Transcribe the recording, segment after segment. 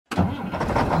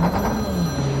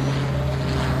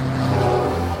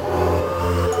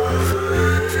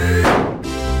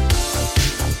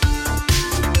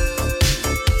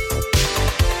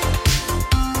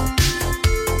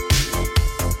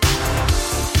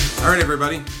All right,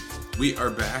 everybody. We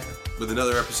are back with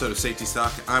another episode of Safety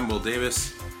Stock. I'm Will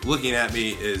Davis. Looking at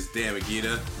me is Dan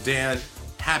Magida. Dan,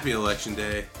 happy Election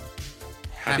Day.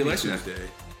 Happy Election Tuesday.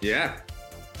 Yeah.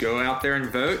 Go out there and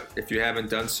vote if you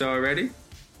haven't done so already.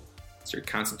 It's your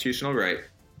constitutional right.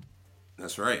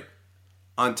 That's right.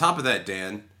 On top of that,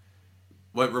 Dan,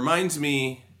 what reminds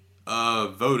me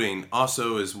of voting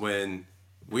also is when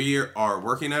we are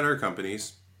working at our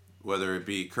companies, whether it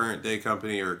be current day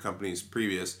company or companies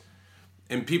previous,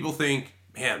 and people think,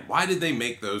 man, why did they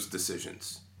make those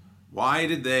decisions? Why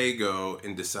did they go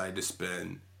and decide to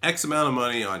spend X amount of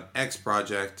money on X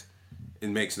project? It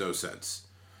makes no sense.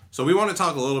 So we want to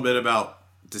talk a little bit about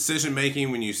decision making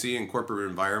when you see in corporate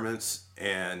environments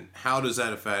and how does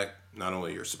that affect not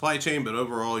only your supply chain, but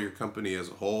overall your company as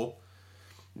a whole.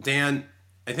 Dan,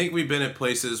 I think we've been at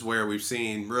places where we've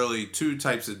seen really two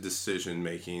types of decision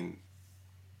making.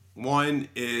 One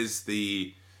is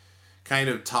the kind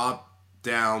of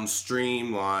top-down,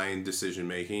 streamlined decision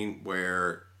making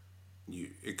where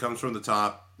it comes from the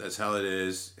top, that's how it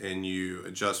is, and you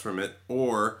adjust from it.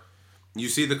 Or you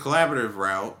see the collaborative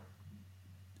route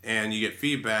and you get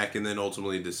feedback, and then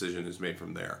ultimately a decision is made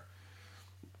from there.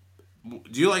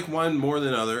 Do you like one more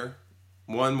than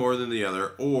the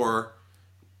other, or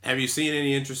have you seen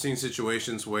any interesting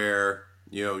situations where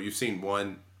you've seen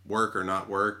one work or not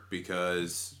work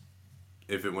because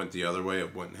if it went the other way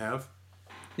it wouldn't have?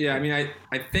 Yeah, I mean,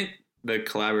 I think the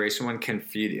collaboration one can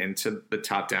feed into the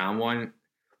top-down one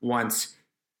once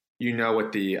you know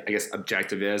what the, I guess,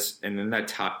 objective is. And then that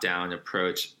top-down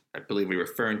approach, I believe we're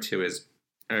referring to is,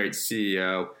 all right,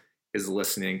 CEO is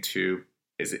listening to,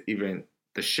 is it even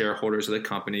the shareholders of the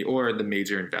company or the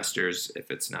major investors,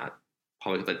 if it's not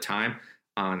public at the time,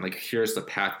 on like, here's the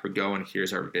path we're going,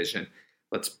 here's our vision.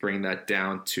 Let's bring that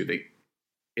down to the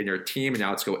inner team, and now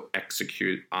let's go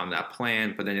execute on that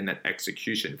plan. But then in that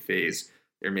execution phase,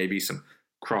 there may be some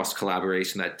cross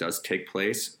collaboration that does take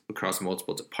place across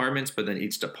multiple departments, but then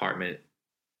each department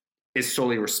is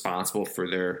solely responsible for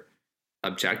their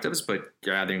objectives, but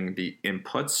gathering the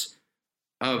inputs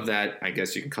of that, I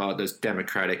guess you can call it those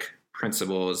democratic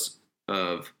principles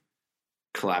of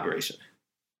collaboration.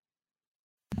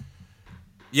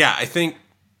 Yeah, I think,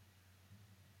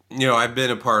 I've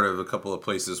been a part of a couple of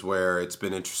places where it's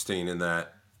been interesting in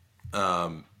that,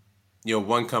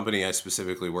 one company I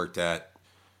specifically worked at,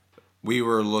 we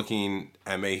were looking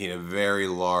at making a very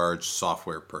large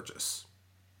software purchase.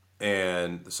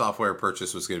 And the software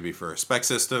purchase was going to be for a spec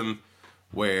system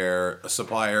where a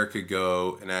supplier could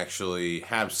go and actually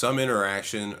have some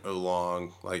interaction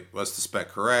along, like, was the spec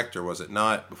correct or was it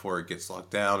not, before it gets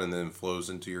locked down and then flows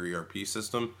into your ERP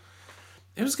system.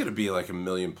 It was going to be like $1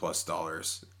 million+.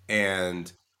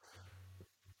 And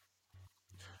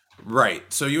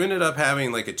right. So you ended up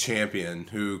having like a champion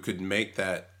who could make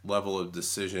that level of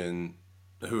decision,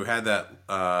 who had that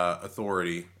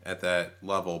authority at that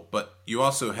level. But you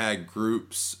also had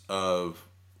groups of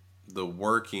the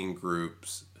working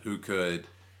groups who could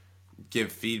give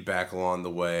feedback along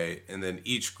the way. And then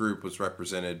each group was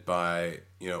represented by,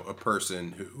 a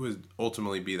person who would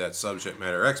ultimately be that subject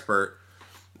matter expert.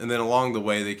 And then along the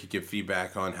way, they could give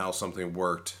feedback on how something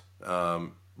worked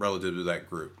relative to that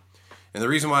group. And the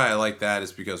reason why I like that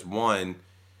is because, one,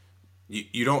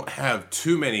 you don't have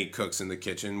too many cooks in the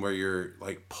kitchen where you're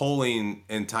like pulling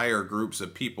entire groups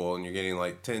of people and you're getting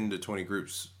like 10 to 20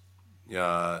 groups,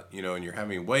 and you're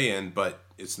having weigh-in, but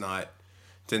it's not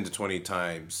 10 to 20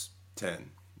 times 10.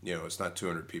 It's not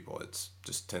 200 people. It's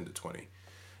just 10 to 20.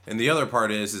 And the other part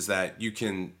is that you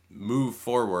can move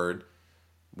forward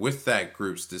with that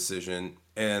group's decision,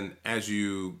 and as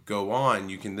you go on,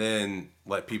 you can then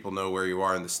let people know where you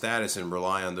are in the status and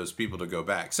rely on those people to go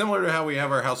back. Similar to how we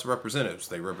have our House of Representatives.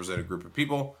 They represent a group of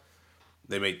people,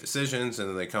 they make decisions, and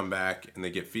then they come back and they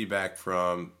get feedback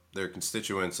from their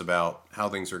constituents about how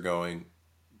things are going,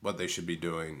 what they should be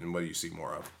doing, and what do you see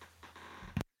more of.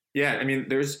 Yeah, I mean,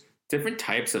 there's different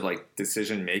types of like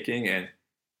decision making, and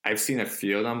I've seen a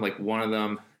few of them. Like one of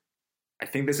them, I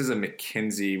think this is a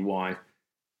McKinsey one,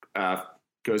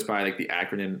 goes by like the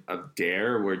acronym of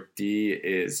DARE, where D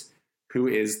is who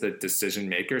is the decision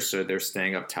maker, so they're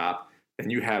staying up top. Then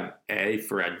you have A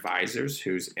for advisors,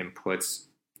 whose inputs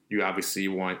you obviously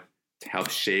want to help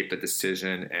shape the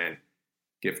decision and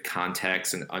give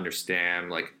context and understand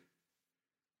like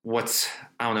what's,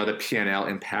 the P&L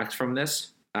impact from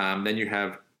this. Then you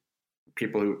have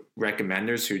people who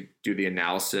recommenders who do the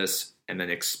analysis and then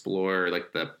explore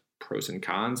like the pros and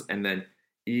cons. And then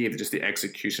E, just the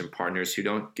execution partners who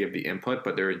don't give the input,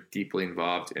 but they're deeply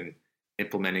involved in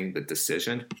implementing the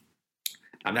decision.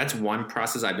 That's one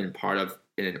process I've been part of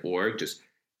in an org, just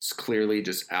it's clearly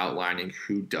just outlining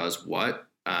who does what.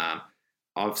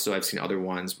 Also, I've seen other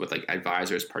ones with like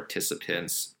advisors,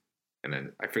 participants, and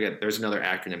then I forget, there's another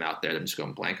acronym out there that I'm just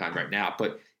going blank on right now.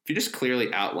 But if you just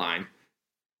clearly outline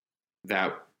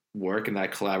that work and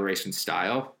that collaboration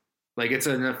style, like it's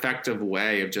an effective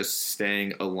way of just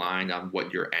staying aligned on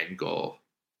what your end goal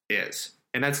is.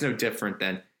 And that's no different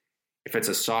than if it's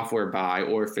a software buy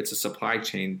or if it's a supply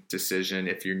chain decision,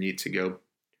 if you need to go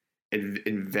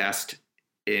invest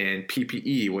in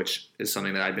PPE, which is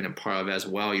something that I've been a part of as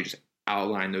well. You just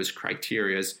outline those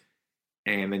criterias,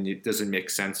 and then it doesn't make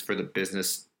sense for the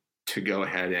business to go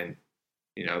ahead and,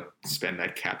 spend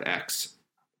that CapEx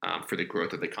for the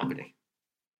growth of the company.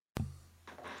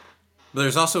 But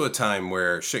there's also a time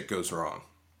where shit goes wrong.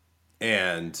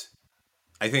 And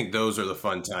I think those are the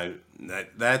fun time.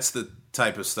 That's the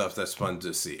type of stuff that's fun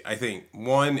to see. I think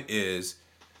one is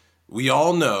we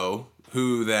all know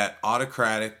who that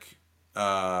autocratic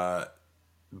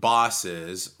boss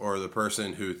is, or the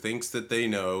person who thinks that they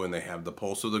know and they have the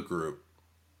pulse of the group.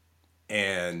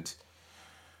 And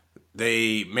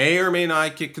they may or may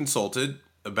not get consulted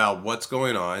about what's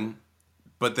going on,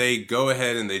 but they go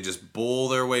ahead and they just bull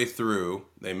their way through.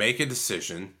 They make a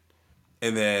decision,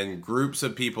 and then groups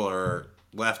of people are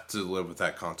left to live with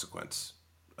that consequence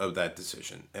of that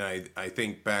decision. And I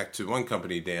think back to one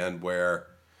company, Dan, where,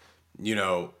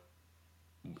 you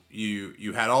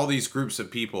had all these groups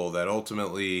of people that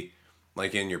ultimately,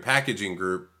 like in your packaging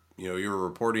group, you were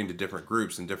reporting to different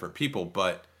groups and different people,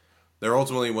 but there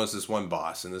ultimately was this one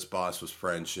boss, and this boss was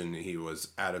French, and he was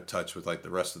out of touch with like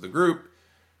the rest of the group.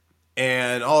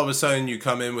 And all of a sudden you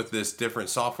come in with this different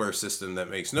software system that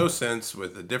makes no sense,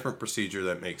 with a different procedure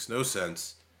that makes no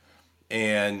sense.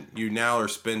 And you now are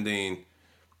spending,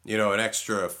 an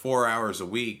extra 4 hours a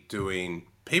week doing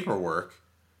paperwork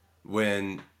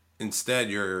when instead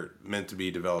you're meant to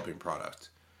be developing product.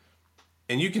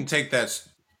 And you can take that,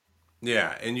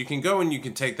 and you can go and you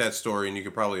can take that story and you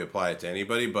could probably apply it to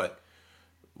anybody, but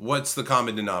what's the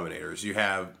common denominators? You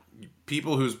have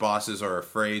people whose bosses are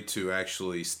afraid to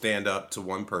actually stand up to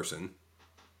one person.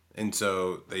 And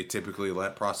so they typically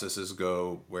let processes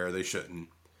go where they shouldn't.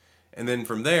 And then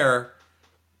from there,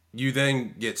 you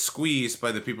then get squeezed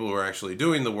by the people who are actually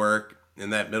doing the work.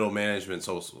 And that middle management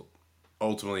also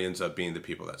ultimately ends up being the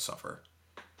people that suffer.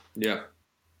 Yeah.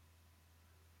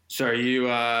 So are you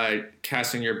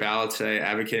casting your ballot today,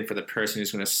 advocating for the person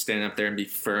who's going to stand up there and be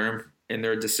firm in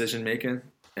their decision making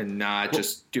and not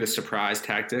just do the surprise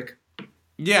tactic?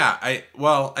 Yeah,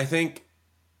 I think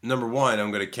number one,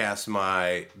 I'm going to cast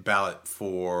my ballot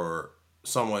for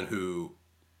someone who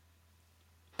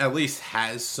at least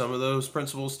has some of those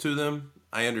principles to them.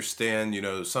 I understand,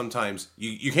 sometimes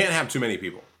you can't have too many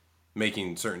people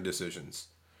making certain decisions.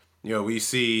 We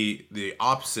see the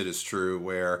opposite is true,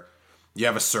 where you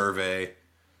have a survey,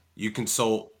 you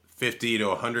consult 50 to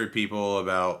 100 people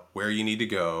about where you need to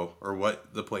go or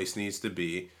what the place needs to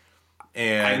be.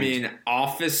 And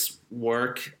office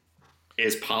work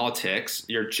is politics.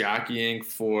 You're jockeying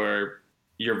for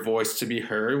your voice to be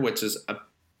heard, which is a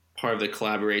part of the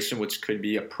collaboration, which could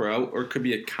be a pro or could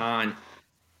be a con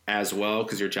as well,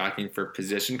 because you're jockeying for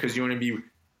position, because you want to be,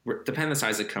 depending on the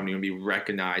size of the company, you want to be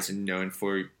recognized and known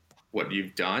for what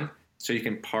you've done. So you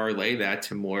can parlay that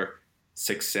to more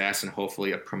success and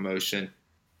hopefully a promotion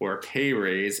or a pay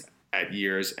raise at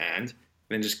year's end.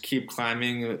 Then just keep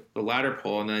climbing the ladder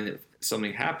pole, and then if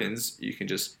something happens, you can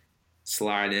just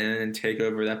slide in and take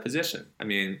over that position.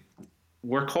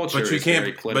 Work culture is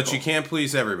very political. But you can't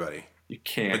please everybody. You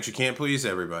can't. But you can't please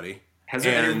everybody. Has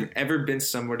there ever been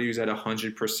somebody who's at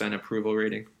 100% approval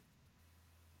rating?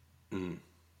 I'm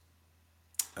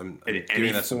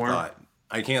giving that some thought.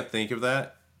 I can't think of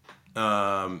that.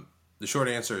 The short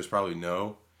answer is probably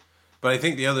no. But I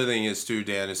think the other thing is too,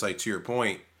 Dan, is like, to your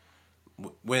point,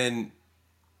 when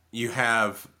you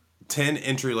have 10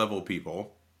 entry-level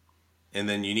people and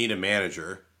then you need a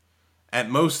manager, at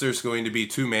most there's going to be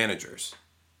 2 managers.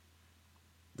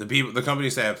 The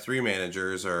companies that have 3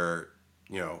 managers are,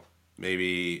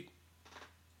 maybe,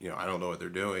 I don't know what they're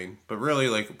doing, but really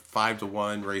like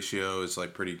 5-to-1 ratio is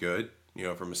like pretty good,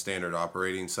 from a standard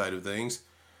operating side of things.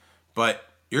 But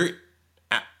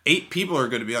 8 people are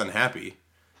going to be unhappy.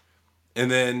 And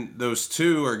then those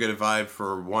 2 are going to vie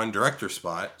for one director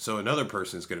spot. So another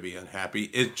person is going to be unhappy.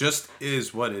 It just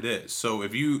is what it is. So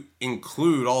if you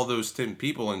include all those 10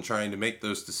 people in trying to make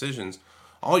those decisions,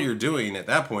 all you're doing at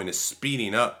that point is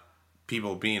speeding up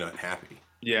people being unhappy.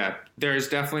 Yeah, there's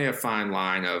definitely a fine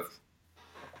line of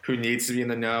who needs to be in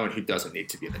the know and who doesn't need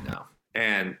to be in the know.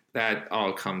 And that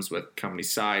all comes with company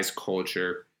size,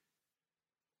 culture,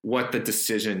 what the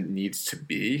decision needs to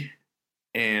be,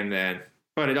 and then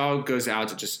But it all goes out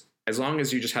to just as long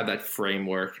as you just have that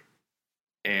framework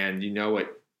and you know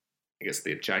what, I guess,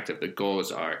 the objective, the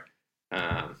goals are,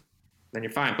 then you're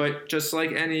fine. But just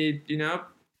like any,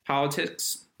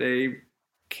 politics, they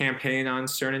campaign on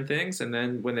certain things, and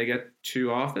then when they get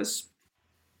to office,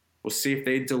 we'll see if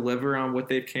they deliver on what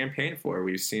they've campaigned for.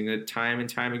 We've seen it time and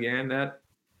time again that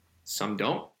some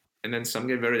don't, and then some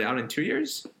get voted out in 2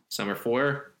 years. Some are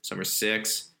 4, some are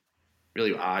 6.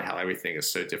 Really odd how everything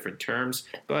is so different terms.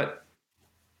 But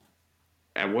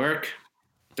at work,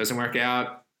 doesn't work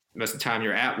out. Most of the time,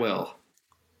 you're at will.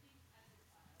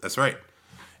 That's right.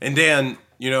 And Dan,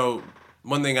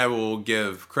 one thing I will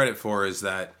give credit for is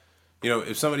that,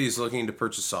 if somebody's looking to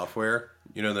purchase software,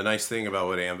 the nice thing about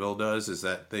what Anvil does is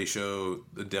that they show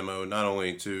the demo not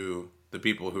only to the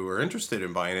people who are interested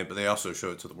in buying it, but they also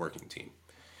show it to the working team.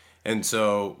 And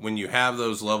so when you have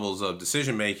those levels of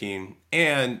decision making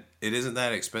and it isn't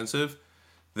that expensive,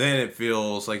 then it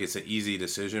feels like it's an easy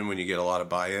decision when you get a lot of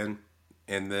buy-in.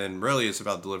 And then really it's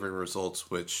about delivering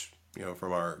results, which,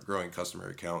 from our growing customer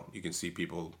account, you can see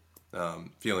people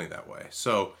feeling that way.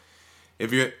 So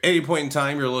if you're at any point in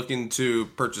time you're looking to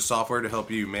purchase software to help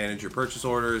you manage your purchase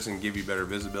orders and give you better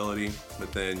visibility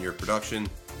within your production,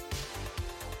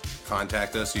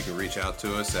 contact us. You can reach out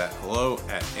to us at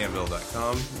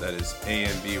hello@anvil.com. That is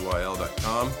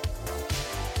ANVYL.com.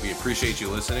 We appreciate you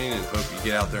listening and hope you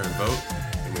get out there and vote,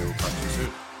 and we will talk to you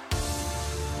soon.